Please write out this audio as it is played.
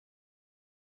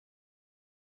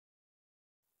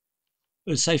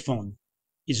A siphon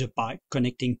is a pipe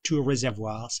connecting two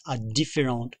reservoirs at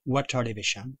different water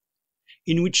elevation,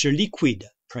 in which the liquid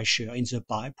pressure in the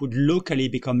pipe would locally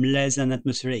become less than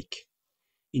atmospheric.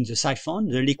 In the siphon,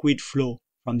 the liquid flows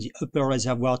from the upper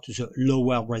reservoir to the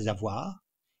lower reservoir.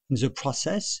 In the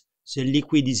process, the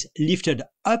liquid is lifted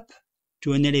up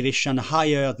to an elevation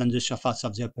higher than the surface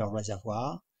of the upper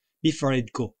reservoir before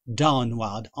it goes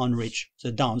downward and reach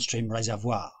the downstream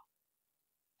reservoir.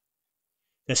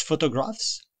 These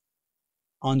photographs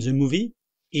on the movie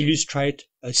illustrate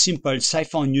a simple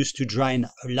siphon used to drain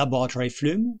a laboratory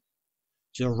flume.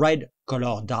 The red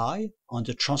color dye on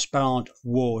the transparent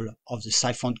wall of the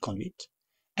siphon conduit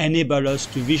enable us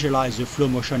to visualize the flow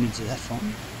motion in the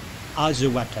siphon as the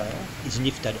water is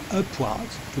lifted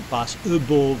upwards to pass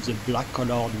above the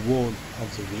black-colored wall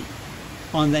of the rig,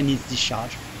 and then is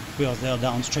discharged further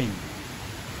downstream.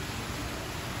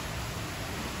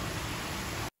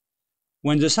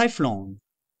 When the siphon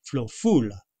flows full,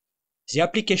 the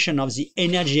application of the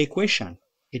energy equation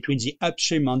between the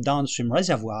upstream and downstream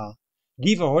reservoir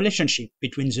gives a relationship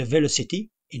between the velocity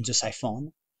in the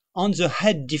siphon and the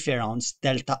head difference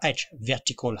delta H,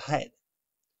 vertical head.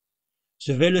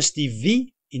 The velocity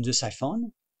V in the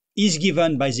siphon is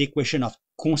given by the equation of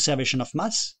conservation of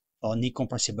mass for an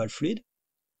incompressible fluid.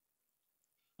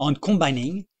 On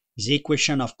combining the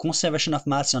equation of conservation of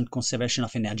mass and conservation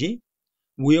of energy,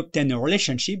 we obtain a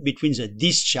relationship between the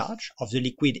discharge of the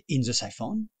liquid in the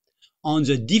siphon and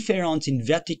the difference in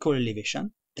vertical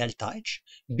elevation, delta H,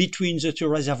 between the two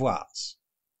reservoirs.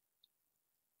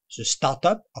 The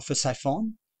startup of a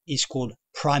siphon is called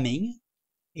priming.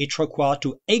 It requires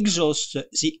to exhaust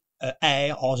the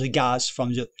air or the gas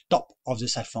from the top of the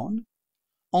siphon.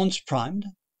 Once primed,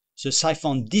 the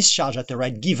siphon discharges at a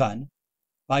rate given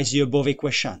by the above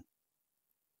equation.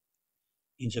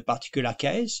 In the particular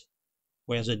case,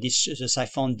 where the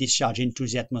siphon discharges into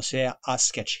the atmosphere as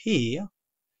sketched here,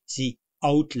 the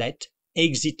outlet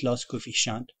exit loss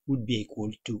coefficient would be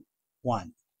equal to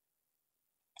 1.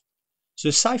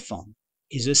 The siphon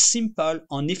is a simple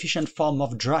and efficient form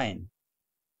of drain.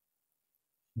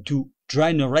 To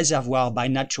drain a reservoir by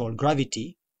natural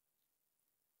gravity,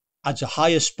 at the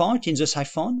highest point in the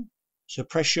siphon, the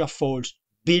pressure falls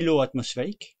below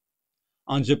atmospheric,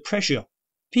 and the pressure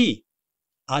P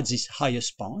at this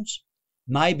highest point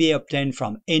might be obtained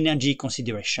from energy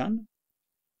consideration,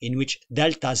 in which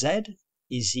delta Z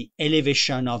is the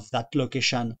elevation of that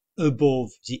location above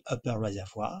the upper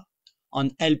reservoir,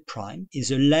 and L prime is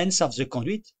the length of the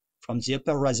conduit from the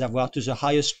upper reservoir to the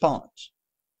highest point.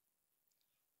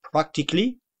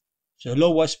 Practically, the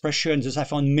lowest pressure in the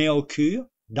siphon may occur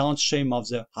downstream of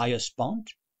the highest point,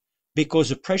 because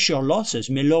the pressure losses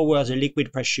may lower the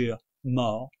liquid pressure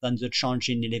more than the change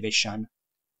in elevation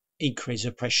increase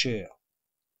the pressure.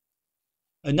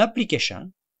 An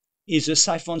application is the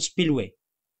siphon spillway.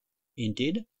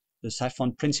 Indeed, the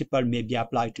siphon principle may be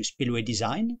applied to spillway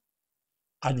design.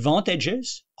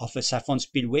 Advantages of a siphon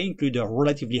spillway include a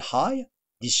relatively high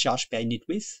discharge per unit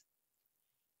width,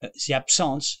 the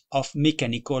absence of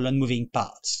mechanical and moving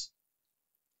parts.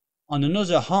 On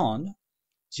another hand,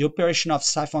 the operation of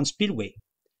siphon spillway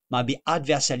might be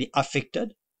adversely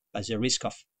affected by the risk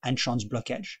of entrance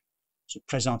blockage, the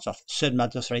presence of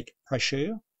subatmospheric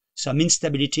pressure, some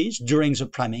instabilities during the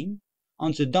priming,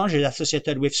 and the dangers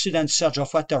associated with sudden surge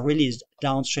of water released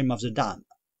downstream of the dam.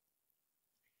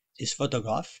 This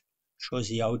photograph shows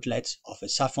the outlets of a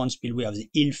siphon spillway of the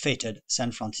ill-fated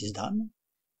San Francisco Dam,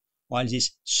 while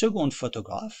this second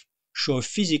photograph shows a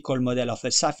physical model of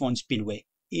a siphon spillway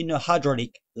in a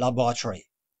hydraulic laboratory.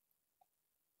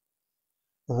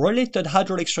 Related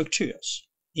hydraulic structures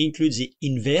include the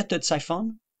inverted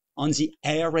siphon and the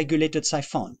air-regulated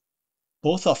siphon,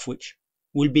 both of which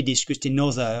will be discussed in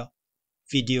other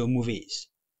video movies.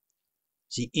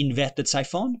 The inverted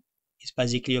siphon is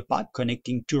basically a pipe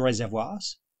connecting two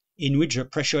reservoirs in which the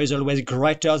pressure is always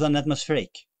greater than atmospheric.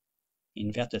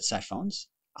 Inverted siphons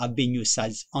have been used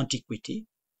since antiquity,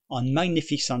 and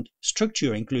magnificent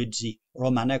structure includes the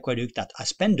Roman aqueduct at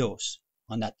Aspendos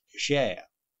and at Gers.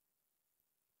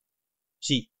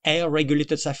 The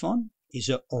air-regulated siphon is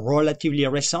a relatively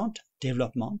recent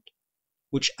development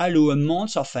which allows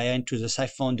amounts of air into the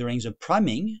siphon during the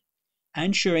priming,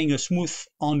 ensuring a smooth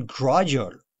and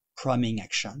gradual priming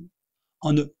action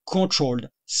and a controlled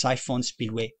siphon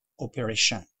spillway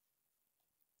operation.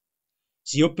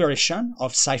 The operation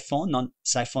of siphon and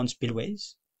siphon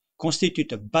spillways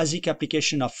constitute a basic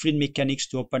application of fluid mechanics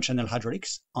to open channel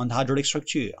hydraulics and hydraulic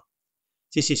structure.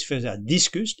 This is further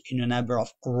discussed in a number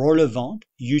of relevant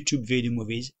YouTube video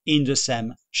movies in the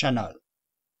same channel.